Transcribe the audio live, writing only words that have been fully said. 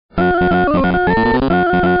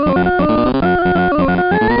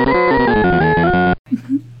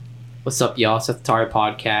What's up, y'all? Satari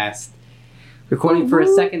Podcast. Recording for a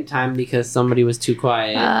second time because somebody was too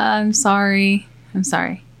quiet. I'm sorry. I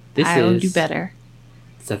will do better.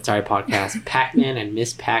 Satari Podcast, Pac-Man and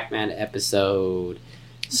Ms. Pac-Man episode,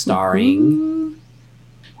 starring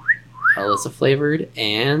Alyssa Flavored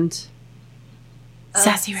and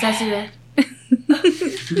Sassy Red.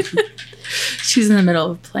 She's in the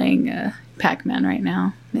middle of playing Pac-Man right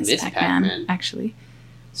now. Miss Pac-Man, actually.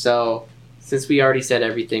 So, since we already said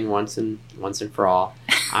everything once and for all,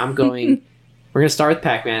 we're going to start with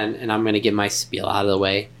Pac-Man, and I'm going to get my spiel out of the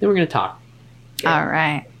way. Then we're going to talk. Okay? All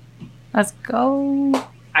right. Let's go.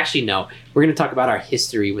 Actually, no. We're going to talk about our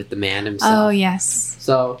history with the man himself. Oh, yes.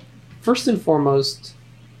 So, first and foremost,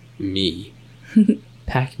 me.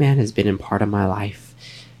 Pac-Man has been a part of my life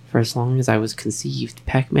for as long as I was conceived.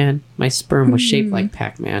 Pac-Man, my sperm was shaped like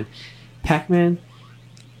Pac-Man. Pac-Man,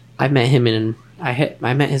 I met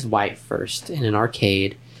his wife first in an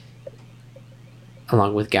arcade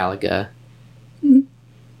along with Galaga.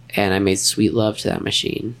 And I made sweet love to that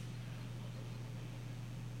machine.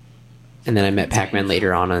 And then I met Pac-Man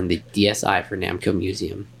later on the DSi for Namco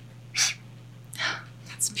Museum.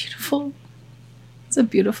 That's beautiful. It's a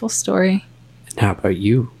beautiful story. And how about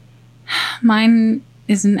you? Mine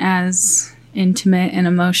isn't as intimate and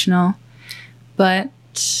emotional, but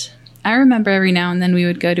I remember every now and then we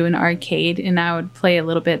would go to an arcade and I would play a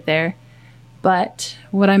little bit there. But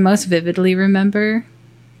what I most vividly remember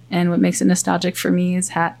and what makes it nostalgic for me is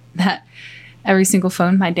that every single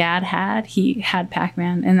phone my dad had, he had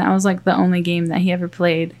Pac-Man, and that was like the only game that he ever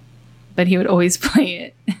played, but he would always play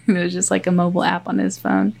it. It was just like a mobile app on his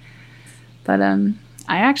phone. But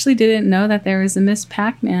I actually didn't know that there was a Miss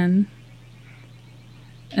Pac-Man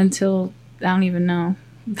until, I don't even know,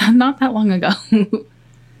 not that long ago.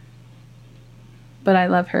 But I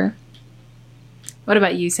love her. What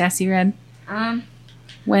about you, Sassy Red?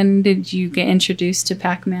 When did you get introduced to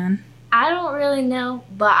Pac-Man? I don't really know,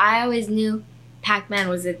 but I always knew Pac-Man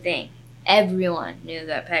was a thing. Everyone knew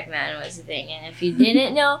that Pac-Man was a thing. And if you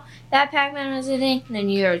didn't know that Pac-Man was a thing, then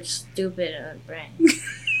you're stupid in the brain.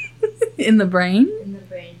 In the brain? In the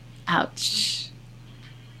brain. Ouch.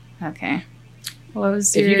 Okay. What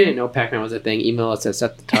was If you didn't know Pac-Man was a thing, email us at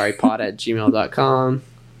setthetaripod@gmail.com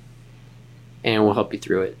and we'll help you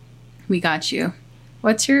through it. We got you.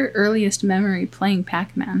 What's your earliest memory playing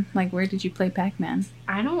Pac-Man? Like, where did you play Pac-Man?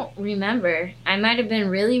 I don't remember. I might have been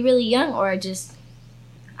really, really young, or just,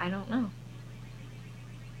 I don't know.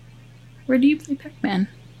 Where do you play Pac-Man?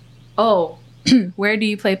 Oh. Where do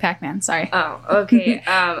you play Pac-Man? Sorry. Oh, okay.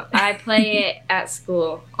 I play it at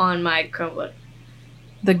school on my Chromebook.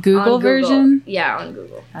 The Google version? Yeah, on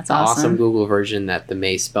Google. That's the awesome. Google version that the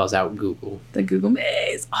maze spells out Google. The Google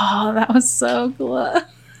maze. Oh, that was so cool.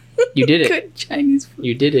 You did it. Good Chinese food.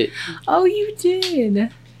 You did it. Oh, you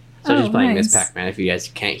did. So just playing nice. Miss Pac-Man if you guys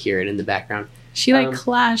can't hear it in the background. She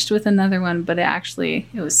clashed with another one, but it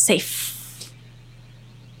was safe.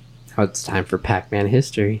 Now it's time for Pac-Man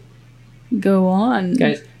history. Go on.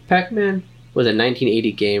 Guys, Pac-Man was a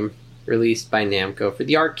 1980 game released by Namco for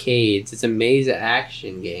the arcades. It's a maze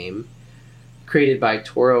action game created by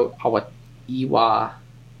Toru Iwatani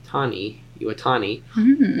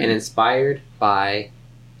and inspired by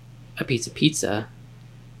a piece of pizza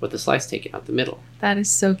with a slice taken out the middle. That is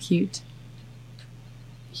so cute.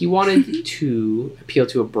 He wanted to appeal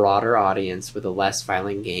to a broader audience with a less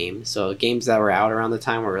violent game. So games that were out around the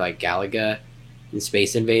time were like Galaga and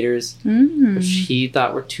Space Invaders, which he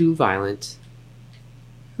thought were too violent.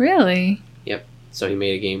 Really? Yep. So he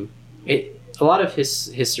made a game. A lot of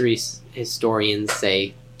historians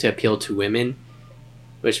say to appeal to women,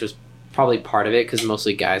 which was probably part of it because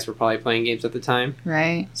mostly guys were probably playing games at the time.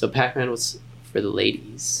 Right. So Pac-Man was for the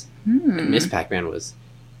ladies. And Miss Pac-Man was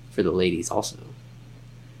for the ladies also.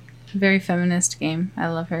 Very feminist game. I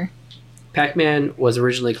love her. Pac-Man was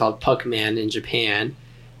originally called Puck-Man in Japan,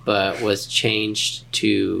 but was changed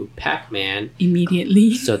to Pac-Man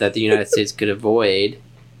immediately so that the United States could avoid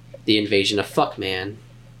the invasion of Fuck-Man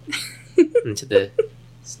into the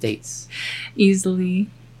States. Easily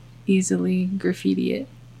graffiti it.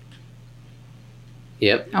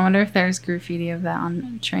 Yep. I wonder if there's graffiti of that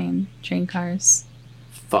on train cars.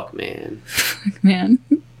 Fuck-Man. Fuck-Man.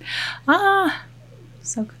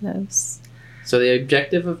 So close. So the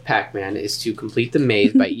objective of Pac-Man is to complete the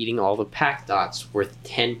maze by eating all the Pac dots worth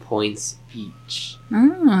 10 points each.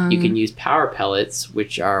 You can use power pellets,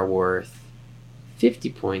 which are worth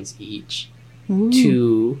 50 points each,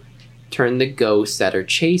 to turn the ghosts that are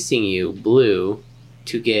chasing you blue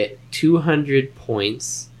to get 200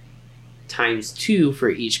 points times 2 for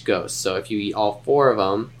each ghost. So if you eat all 4 of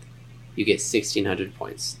them, you get 1,600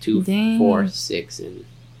 points. 2, Dang. 4, 6, and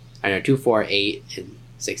I know 2, 4, 8, and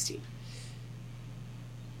 16.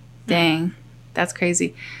 Dang. That's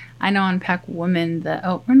crazy. I know on Pac-Woman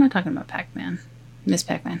we're not talking about Pac-Man. Miss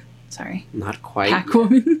Pac-Man. Sorry. Not quite.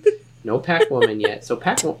 Pac-Woman. No Pac-Woman yet. So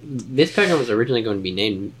Miss Pac-Man was originally going to be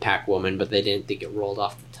named Pac-Woman, but they didn't think it rolled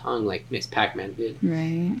off the tongue like Miss Pac-Man did.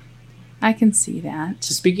 Right. I can see that.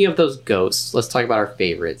 So speaking of those ghosts, let's talk about our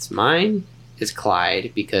favorites. Mine is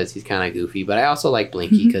Clyde because he's kind of goofy, but I also like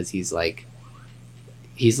Blinky because he's like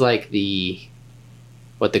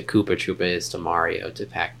what the Koopa Troopa is to Mario to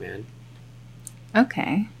Pac-Man.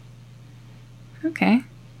 Okay.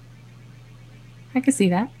 I can see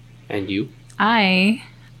that. And you?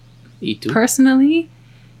 Personally,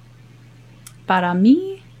 para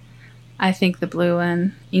mí, I think the blue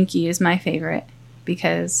one, Inky, is my favorite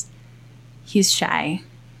because he's shy.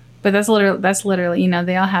 But that's literally,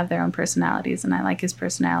 they all have their own personalities, and I like his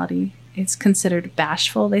personality. It's considered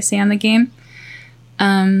bashful, they say on the game.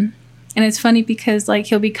 And it's funny because, like,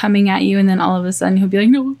 he'll be coming at you, and then all of a sudden he'll be like,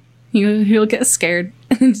 no. He'll get scared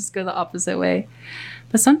and then just go the opposite way.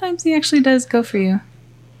 But sometimes he actually does go for you.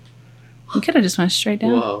 You could have just went straight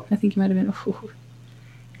down. Whoa. I think you might have been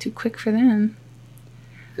too quick for them.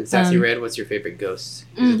 And Sassy Red, what's your favorite ghost?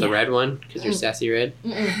 Is it the red one? Because you're Sassy Red?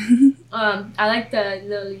 I like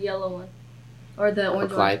the yellow one. Or the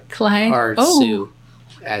orange one. Clyde? Or Sue,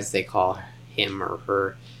 as they call him or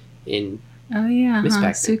her in Miss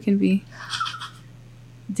Pac-Man. Sue can be.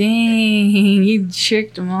 Dang, you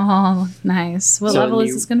tricked them all. Nice. What level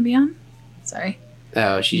is this going to be on? Sorry.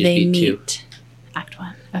 Oh, she just beat 2. Act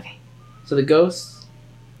 1. Okay. So the ghosts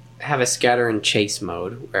have a scatter and chase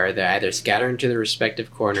mode where they either scatter into their respective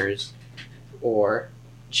corners or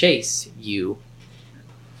chase you.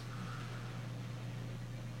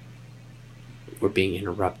 We're being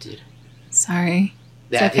interrupted. Sorry.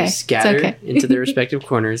 They scatter into their respective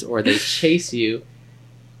corners or they chase you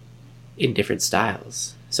in different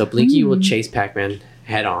styles. So Blinky will chase Pac-Man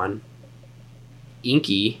head on.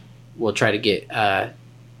 Inky will try to get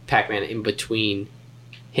Pac-Man in between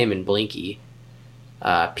him and Blinky.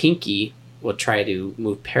 Pinky will try to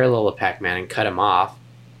move parallel to Pac-Man and cut him off.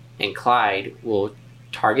 And Clyde will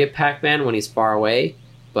target Pac-Man when he's far away,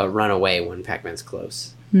 but run away when Pac-Man's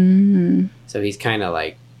close. So he's kind of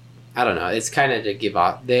like, I don't know, it's kind of to give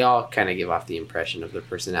off, they all kind of give off the impression of their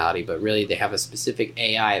personality, but really they have a specific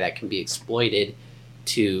AI that can be exploited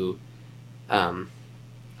to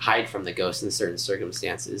hide from the ghost in certain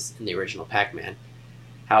circumstances in the original Pac-Man.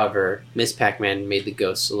 However, Miss Pac-Man made the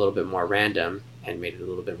ghosts a little bit more random and made it a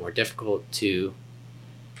little bit more difficult to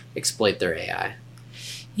exploit their AI.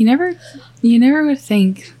 You never would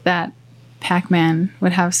think that Pac-Man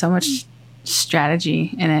would have so much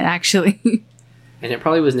strategy in it, actually. And it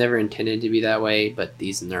probably was never intended to be that way, but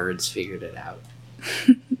these nerds figured it out.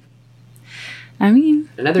 I mean,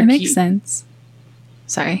 it makes sense.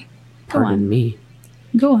 Sorry. Pardon me.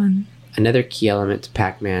 Go on. Another key element to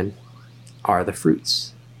Pac-Man are the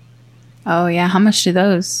fruits. Oh, yeah. How much are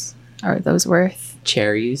those worth?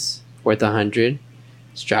 Cherries, worth 100.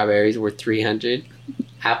 Strawberries, worth 300.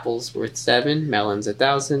 Apples, worth 7. Melons,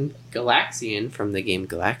 1,000. Galaxian, from the game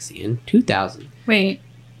Galaxian, 2,000. Wait,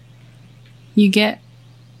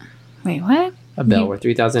 what? A bell worth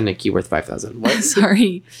 3,000 and a key worth 5,000. What?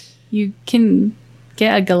 Sorry. You can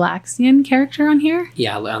get a Galaxian character on here?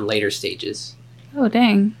 Yeah, on later stages. Oh,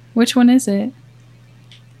 dang. Which one is it?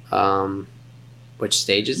 Which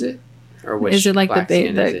stage is it? Or which is it like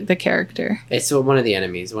Galaxian the character? It's one of the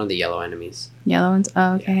enemies, one of the yellow enemies. Yellow ones?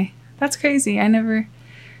 Oh, okay. Yeah. That's crazy. I never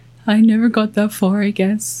got that far, I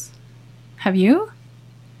guess. Have you?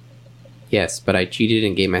 Yes, but I cheated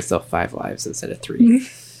and gave myself 5 lives instead of 3.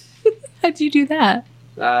 How'd you do that?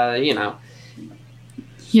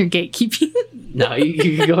 You're gatekeeping. No, you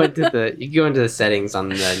can go into the settings on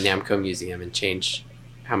the Namco Museum and change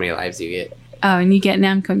how many lives you get. Oh, and you get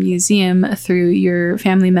Namco Museum through your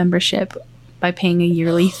family membership by paying a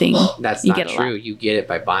yearly thing. That's not true. You get it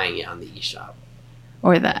by buying it on the eShop.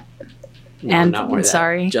 Or that. No, and not more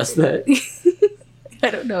sorry. That. Just that.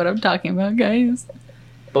 I don't know what I'm talking about, guys.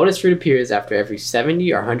 Bonus fruit appears after every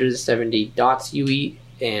 70 or 170 dots you eat,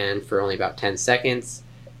 and for only about 10 seconds.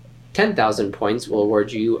 10,000 points will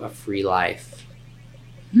award you a free life.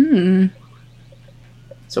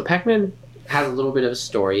 So Pac-Man has a little bit of a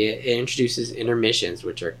story. It introduces intermissions,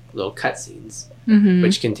 which are little cutscenes,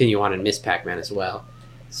 which continue on in Miss Pac-Man as well.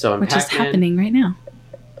 So in which Pac-Man, is happening right now.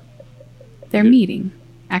 They're meeting.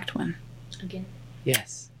 Act 1. Again.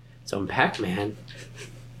 Yes. So in Pac-Man...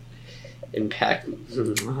 In Pac-Man,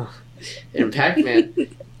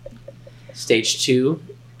 Stage 2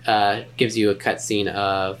 gives you a cutscene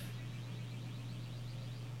of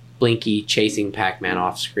Blinky chasing Pac-Man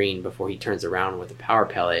off screen before he turns around with a power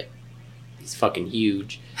pellet. He's fucking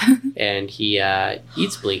huge. And he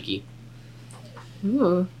eats Blinky.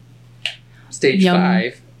 Ooh. Stage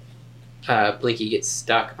Yum. 5, Blinky gets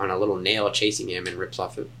stuck on a little nail chasing him and rips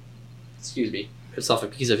off a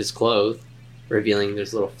piece of his clothes, revealing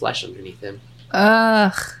there's little flesh underneath him.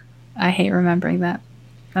 Ugh. I hate remembering that.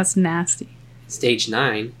 That's nasty. Stage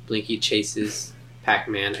 9, Blinky chases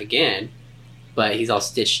Pac-Man again, but he's all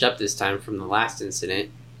stitched up this time from the last incident.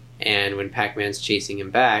 And when Pac-Man's chasing him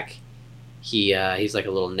back, he's like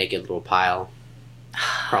a little naked little pile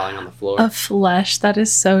crawling on the floor. Of flesh. That is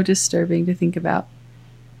so disturbing to think about.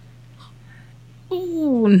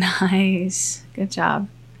 Ooh, nice. Good job.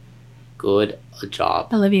 Good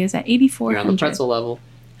job. Olivia's at 8,400. You're on the pretzel level.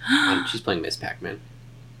 She's playing Miss Pac-Man.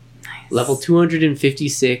 Nice. Level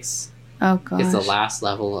 256 Oh, gosh. is the last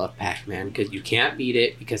level of Pac-Man because you can't beat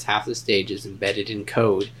it because half the stage is embedded in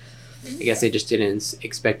code. I guess they just didn't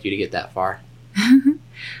expect you to get that far.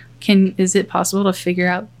 Is it possible to figure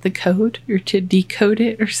out the code or to decode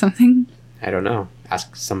it or something? I don't know.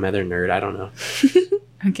 Ask some other nerd. I don't know.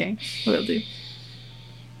 Okay, will do.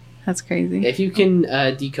 That's crazy. If you can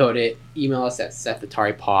decode it, email us at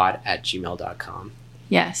sethattaripod@gmail.com.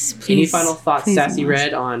 Yes, please. Any final thoughts, please Sassy email us.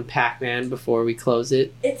 Red, on Pac-Man before we close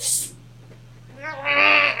it?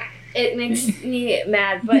 It makes me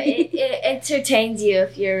mad, but it entertains you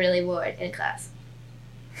if you're really bored in class.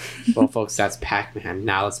 Well, folks, that's Pac-Man.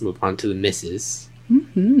 Now let's move on to the misses.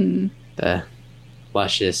 Mm-hmm. The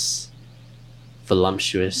luscious,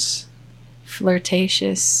 voluptuous.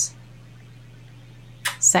 Flirtatious.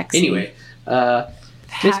 Sexy. Anyway,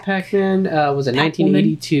 Miss Pac-Man was a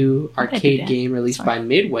 1982 arcade game released by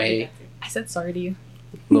Midway. I said sorry to you.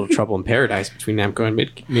 A little trouble in paradise between Namco and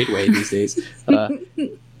Midway these days.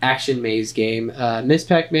 Action maze game. Miss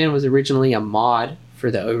Pac-Man was originally a mod for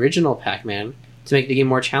the original Pac-Man to make the game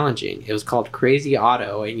more challenging. It was called Crazy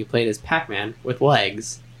Auto, and you played as Pac-Man with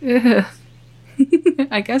legs. Ugh.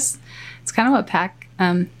 I guess it's kind of what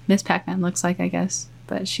Miss Pac-Man looks like, I guess.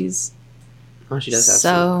 But she's Oh, she does have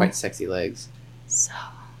some quite sexy legs. so...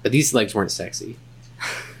 But these legs weren't sexy.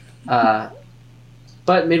 But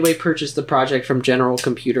Midway purchased the project from General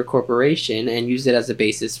Computer Corporation and used it as a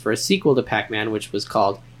basis for a sequel to Pac-Man, which was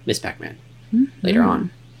called Miss Pac-Man later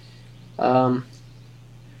on.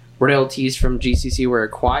 Royalties from GCC were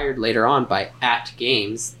acquired later on by At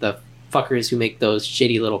Games, the fuckers who make those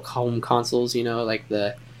shitty little home consoles, you know, like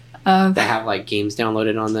that have like games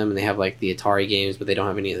downloaded on them, and they have like the Atari games, but they don't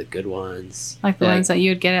have any of the good ones. Like the ones that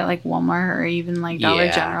you would get at like Walmart or even like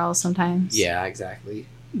Dollar General sometimes. Yeah, exactly.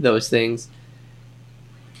 Those things.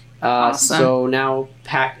 Awesome. So now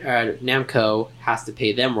Namco has to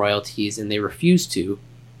pay them royalties, and they refuse to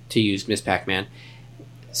use Miss Pac-Man.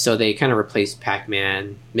 So they kind of replaced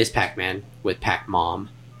Miss Pac-Man with Pac-Mom.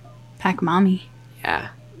 Pac-Mommy. Yeah.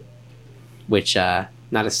 Which, not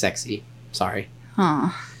as sexy. Sorry.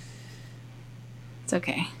 Aw. It's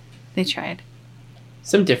okay. They tried.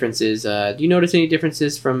 Some differences. Do you notice any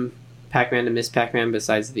differences from Pac-Man to Miss Pac-Man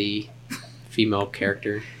besides the female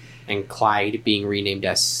character? And Clyde being renamed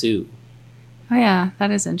as Sue. Oh yeah,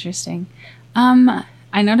 that is interesting.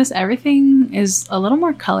 I noticed everything is a little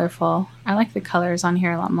more colorful. I like the colors on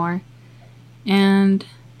here a lot more. And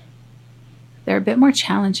they're a bit more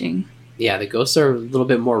challenging. Yeah, the ghosts are a little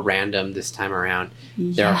bit more random this time around.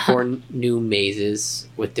 Yeah. There are 4 new mazes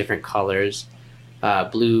with different colors.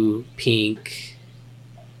 Blue, pink.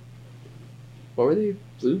 What were they?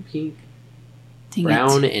 Blue, pink, Dang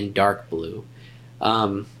brown, it. and dark blue.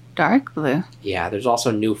 Dark blue. Yeah, there's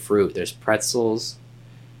also new fruit. There's pretzels,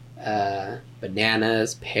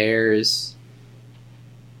 bananas, pears.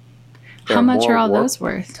 How much are all those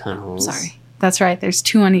worth? Tunnels. Sorry. That's right. There's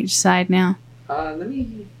 2 on each side now.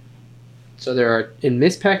 So there are, in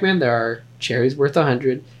Miss Pac-Man, there are cherries worth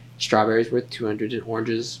 100, strawberries worth 200, and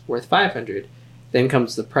oranges worth 500. Then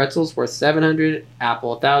comes the pretzels worth 700, apple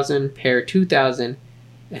 1,000, pear 2,000,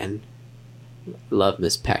 and love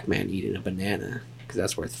Miss Pac-Man eating a banana because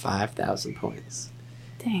that's worth 5,000 points.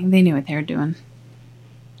 Dang, they knew what they were doing.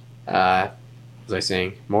 What was I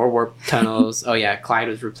saying? More warp tunnels. Oh yeah, Clyde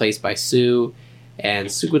was replaced by Sue,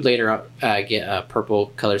 and Sue would later get a purple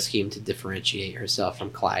color scheme to differentiate herself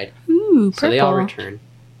from Clyde. Ooh, purple. So they all return.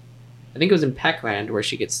 I think it was in Pac-Land where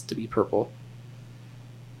she gets to be purple.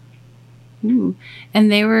 Ooh.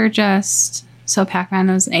 And they were just... So Pac-Man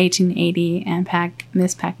was 1880 and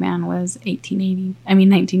Miss Pac-Man was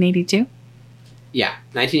 1982? Yeah,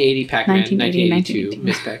 1980 Pac-Man, 1982 1982.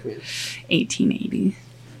 Miss Pac-Man. 1880.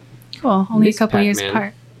 Cool, only Miss a couple years Pac-Man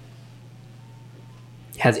apart.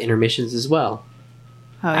 has intermissions as well.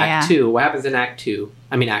 Oh, Act yeah. 2. What happens in Act 2?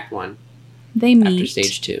 I mean, Act 1. They meet. After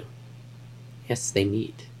Stage 2. Yes, they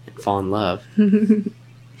meet and fall in love.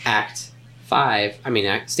 Act 5. I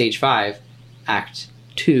mean, Stage 5. Act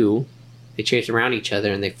 2. They chase around each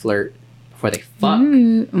other and they flirt before they fuck.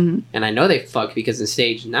 Mm. And I know they fuck because in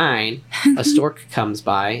Stage 9, a stork comes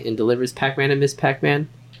by and delivers Pac-Man and Ms. Pac-Man.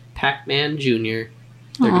 Pac-Man Jr.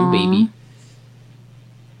 Their new baby.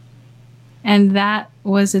 And that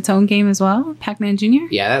was its own game as well? Pac-Man Jr.?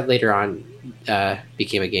 Yeah, that later on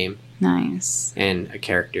became a game Nice. and a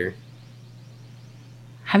character.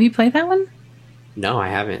 Have you played that one? No, I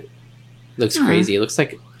haven't. Looks crazy. It looks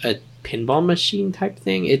like a pinball machine type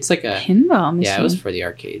thing. It's like a... Pinball machine? Yeah, it was for the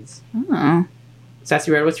arcades. Oh.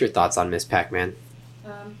 Sassy Red, what's your thoughts on Miss Pac-Man?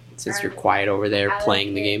 Since you're quiet over there I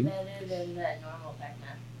playing the like it game. better than the normal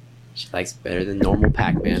Pac-Man. She likes better than normal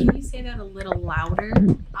Pac-Man. Can you say that a little louder?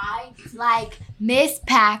 I like Miss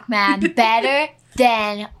Pac-Man better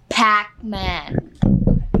than Pac-Man.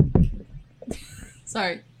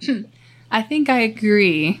 Sorry. I think I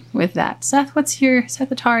agree with that. Seth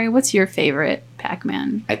Atari, what's your favorite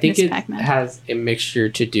Pac-Man? I think Miss it Pac-Man? has a mixture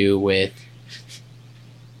to do with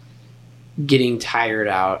getting tired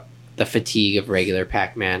out, the fatigue of regular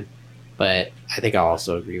Pac-Man. But I think I'll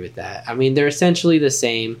also agree with that. I mean, they're essentially the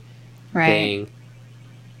same thing.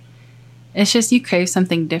 It's just you crave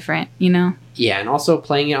something different, you know? Yeah, and also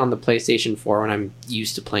playing it on the PlayStation 4 when I'm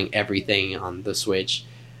used to playing everything on the Switch.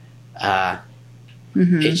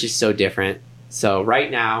 It's just so different. So right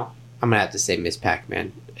now, I'm going to have to say Miss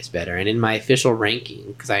Pac-Man is better. And in my official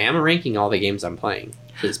ranking, because I am ranking all the games I'm playing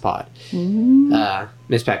for this pod,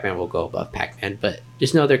 Miss Pac-Man will go above Pac-Man. But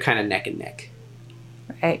just know they're kind of neck and neck.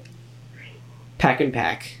 Right. Pac and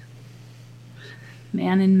Pac.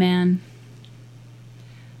 Man and man.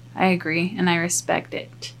 I agree, and I respect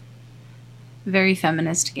it. Very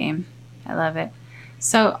feminist game. I love it.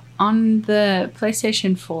 So, on the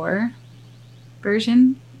PlayStation 4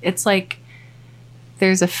 version, it's like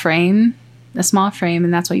there's a frame, a small frame,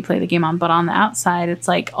 and that's what you play the game on. But on the outside, it's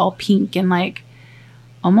like all pink and like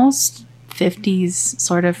almost 50s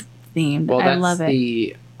sort of themed. Well, I love that's it.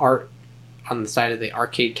 the art on the side of the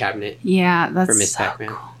arcade cabinet Yeah, that's for Miss so Pac-Man.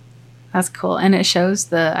 cool. That's cool. And it shows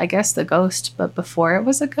the ghost, but before it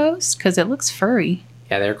was a ghost, because it looks furry.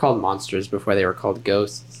 Yeah, they were called monsters before they were called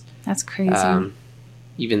ghosts. That's crazy.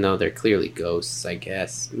 Even though they're clearly ghosts, I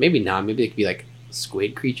guess. Maybe not. Maybe they could be like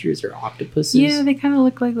squid creatures or octopuses. Yeah, they kind of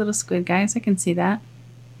look like little squid guys. I can see that.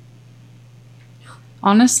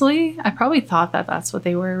 Honestly, I probably thought that that's what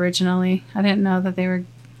they were originally. I didn't know that they were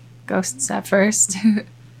ghosts at first.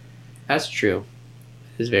 That's true.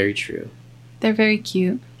 It is very true. They're very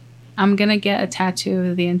cute. I'm going to get a tattoo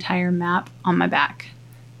of the entire map on my back.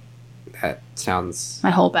 That sounds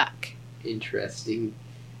My whole back. interesting.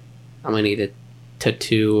 I'm going to need a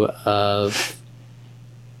tattoo of...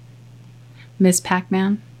 Miss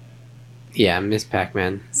Pac-Man. Yeah, Miss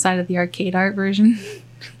Pac-Man. Side of the arcade art version.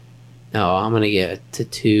 No, I'm going to get a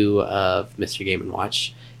tattoo of Mr. Game &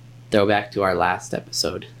 Watch. Throwback to our last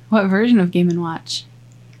episode. What version of Game & Watch?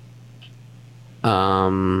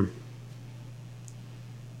 Chef.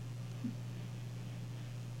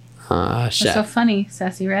 That's so funny,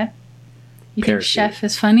 Sassy Red. You Parachute. think Chef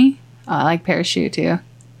is funny? Oh, I like Parachute too.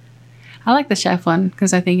 I like the Chef one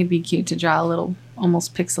because I think it'd be cute to draw a little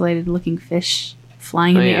almost pixelated looking fish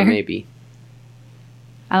flying in the air. Maybe.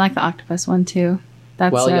 I like the octopus one too.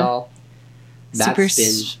 That's Well, y'all, that's Super been...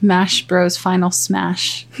 Smash Bros. Final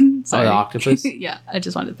Smash. Oh, the octopus? Yeah, I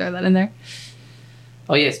just wanted to throw that in there.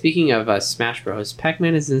 Oh, yeah, speaking of Smash Bros.,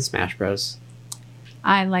 Pac-Man is in Smash Bros.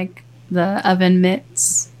 I like the oven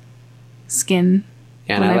mitts skin.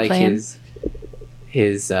 Yeah, and when I like play him.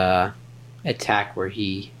 his attack where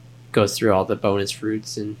he goes through all the bonus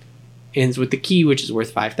fruits and ends with the key, which is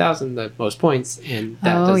worth 5,000, the most points, and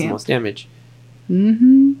that does the most damage.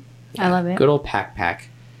 Mm-hmm. Yeah, I love it. Good old Pac.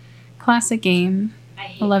 Classic game.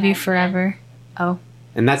 I love you forever. Oh.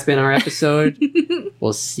 And that's been our episode.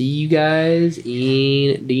 We'll see you guys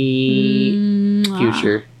in the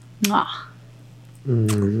future. Mwah.